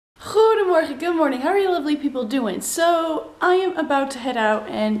Good morning. How are you lovely people doing? So I am about to head out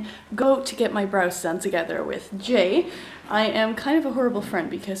and go to get my brows done together with Jay. I am kind of a horrible friend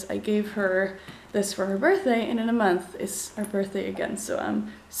because I gave her this for her birthday and in a month is our birthday again, so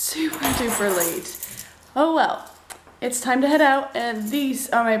I'm super duper late. Oh well, it's time to head out and these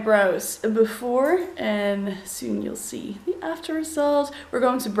are my brows before and soon you'll see the after result. We're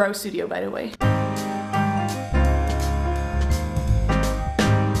going to Browstudtio, by the way.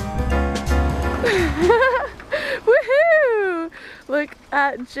 Woohoo! Look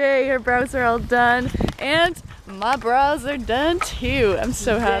at Jay, her brows are all done and my brows are done too. I'm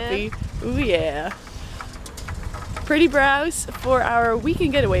so happy. Ooh yeah. Pretty brows for our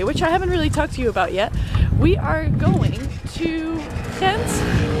weekend getaway, which I haven't really talked to you about yet. We are going to Ghent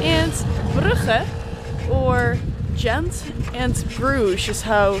and Brugge, or Gent and Bruges is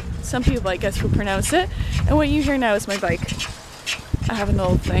how some people I guess would pronounce it. And what you hear now is my bike. I have an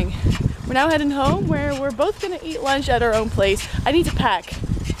old thing. We're now heading home where we're both gonna eat lunch at our own place. I need to pack.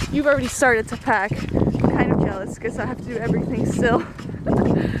 You've already started to pack. I'm kind of jealous because I have to do everything still.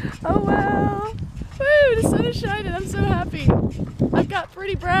 Oh well. Woo, the sun is shining. I'm so happy. I've got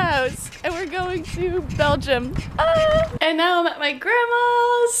pretty brows and we're going to Belgium. Ah! And now I'm at my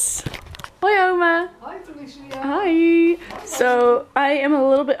grandma's. Hoi Oma. Hi Phylicia. Hi. So I am a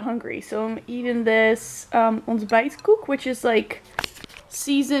little bit hungry, so I'm eating this ontbijtkoek, which is like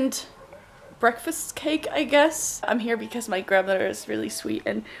seasoned breakfast cake, I guess. I'm here because my grandmother is really sweet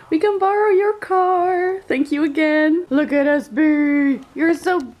and we can borrow your car. Thank you again. Look at us, B. You're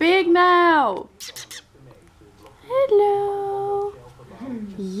so big now. Hello.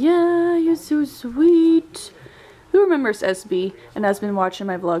 Yeah, you're so sweet. Who remembers SB and has been watching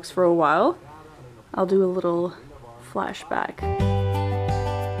my vlogs for a while? I'll do a little flashback.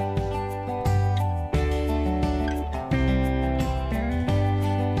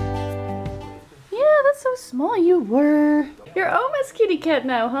 That's so small you were. You're Oma's kitty cat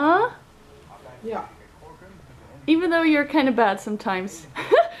now, huh? Yeah. Even though you're kind of bad sometimes.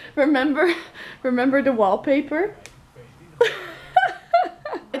 Remember the wallpaper?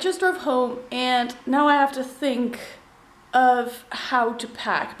 I just drove home and now I have to think of how to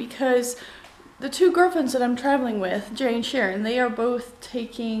pack because the two girlfriends that I'm traveling with, Jay and Sharon, they are both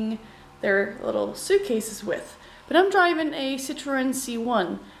taking their little suitcases with. But I'm driving a Citroen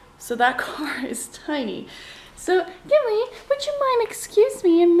C1. So that car is tiny. So, Gilly, would you mind excuse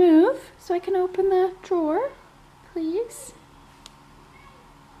me and move so I can open the drawer, please?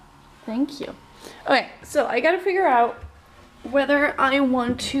 Thank you. Okay, so I gotta figure out whether I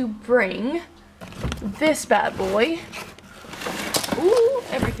want to bring this bad boy. Ooh,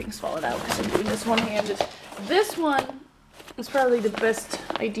 everything's falling out because I'm doing this one-handed. This one is probably the best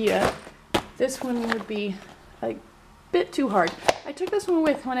idea. This one would be like bit too hard. I took this one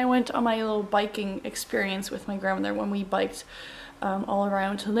with when I went on my little biking experience with my grandmother when we biked all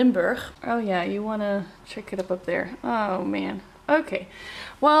around Limburg. Oh yeah, you want to check it up there. Oh man. Okay.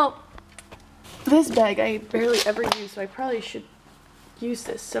 Well, this bag I barely ever use, so I probably should use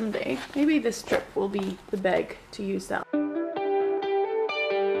this someday. Maybe this trip will be the bag to use that.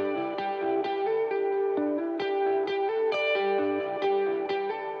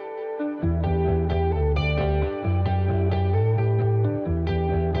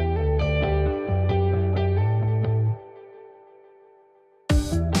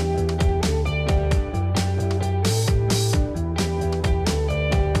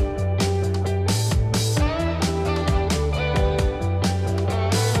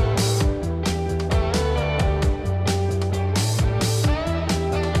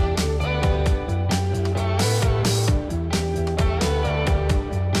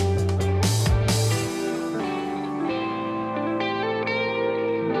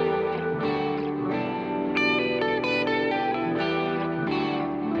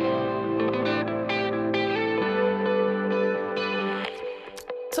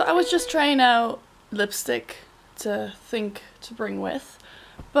 So I was just trying out lipstick to think to bring with,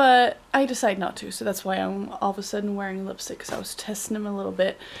 but I decided not to, so that's why I'm all of a sudden wearing lipstick, because I was testing them a little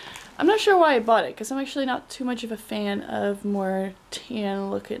bit. I'm not sure why I bought it, because I'm actually not too much of a fan of more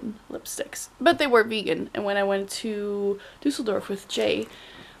tan looking lipsticks, but they were vegan, and when I went to Dusseldorf with Jay,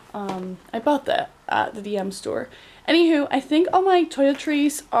 I bought that at the DM store. Anywho, I think all my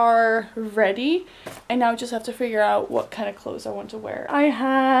toiletries are ready. I now just have to figure out what kind of clothes I want to wear. I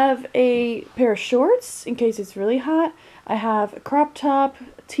have a pair of shorts in case it's really hot. I have a crop top,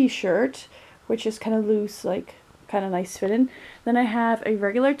 t-shirt, which is kind of loose, like kind of nice fitting. Then I have a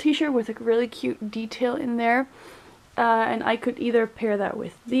regular t-shirt with a really cute detail in there. and I could either pair that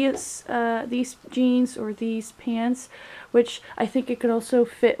with these jeans or these pants, which I think it could also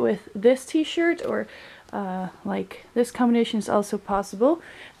fit with this t-shirt, or like this combination is also possible.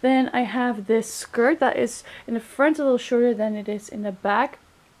 Then I have this skirt that is in the front a little shorter than it is in the back.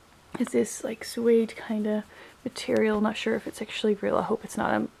 It's this like suede kind of material. Not sure if it's actually real. I hope it's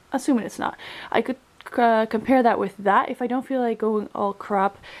not. I'm assuming it's not. I could compare that with that. If I don't feel like going all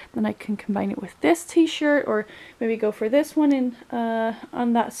crop, then I can combine it with this t-shirt, or maybe go for this one in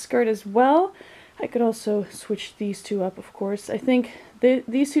on that skirt as well. I could also switch these two up, of course. I think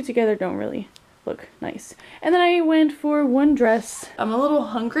these two together don't really look nice. And then I went for one dress. I'm a little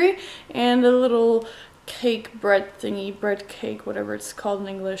hungry, and a little cake bread thingy, bread cake, whatever it's called in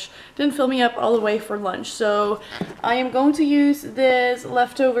English, didn't fill me up all the way for lunch. So I am going to use this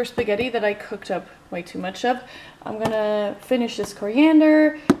leftover spaghetti that I cooked up way too much of. I'm gonna finish this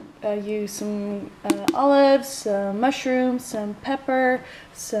coriander, use some olives, some mushrooms, some pepper,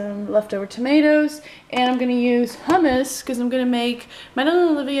 some leftover tomatoes, and I'm gonna use hummus because I'm gonna make Madeline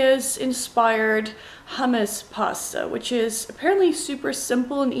and Olivia's inspired hummus pasta, which is apparently super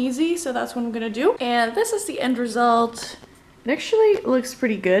simple and easy, so that's what I'm gonna do. And this is the end result. It actually looks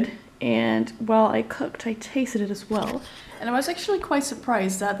pretty good, and while I cooked, I tasted it as well, and I was actually quite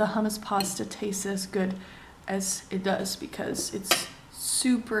surprised that the hummus pasta tastes as good as it does, because it's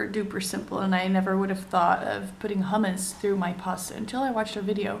super duper simple, and I never would have thought of putting hummus through my pasta until I watched a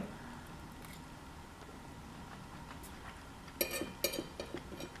video.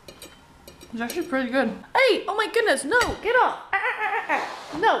 It's actually pretty good. Hey, oh my goodness, no, get off.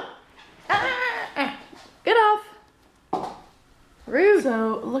 No, get off. Rude.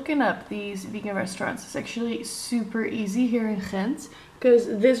 So looking up these vegan restaurants is actually super easy here in Ghent, because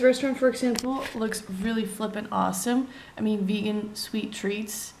this restaurant, for example, looks really flippin' awesome. I mean, vegan sweet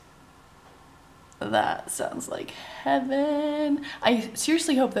treats. That sounds like heaven. I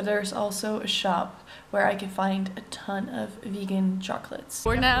seriously hope that there's also a shop where I can find a ton of vegan chocolates.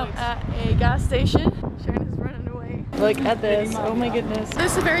 We're now at a gas station. Sharon is running away. Look at this. Oh my goodness.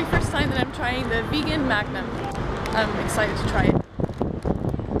 This is the very first time that I'm trying the vegan Magnum. I'm excited to try it.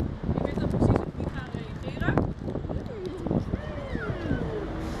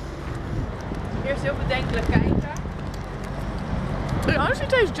 It honestly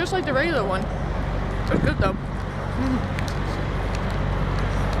tastes just like the regular one. It's good though.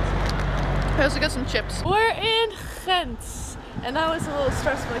 I also got some chips. We're in Ghent, and that was a little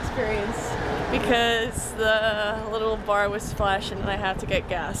stressful experience because the little bar was flashing and I had to get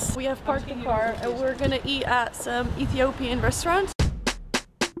gas. We have parked the car and we're gonna eat at some Ethiopian restaurant.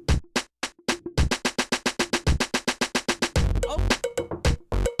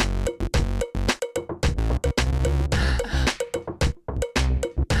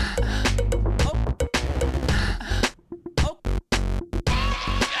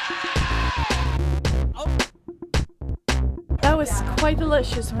 That was quite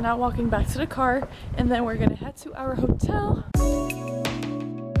delicious. We're now walking back to the car, and then we're gonna head to our hotel.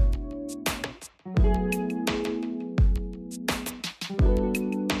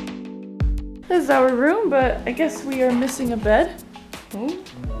 This is our room, but I guess we are missing a bed.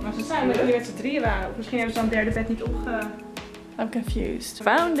 Maar ze zijn er met z'n drieën waren. Of misschien hebben ze dan het derde bed niet opge... I'm confused.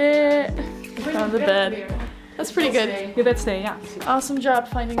 Found it! Found the bed. That's pretty good. Your bed stay, ja. Awesome job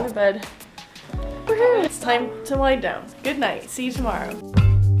finding the bed. Woohoo! It's time to lie down. Good night. See you tomorrow.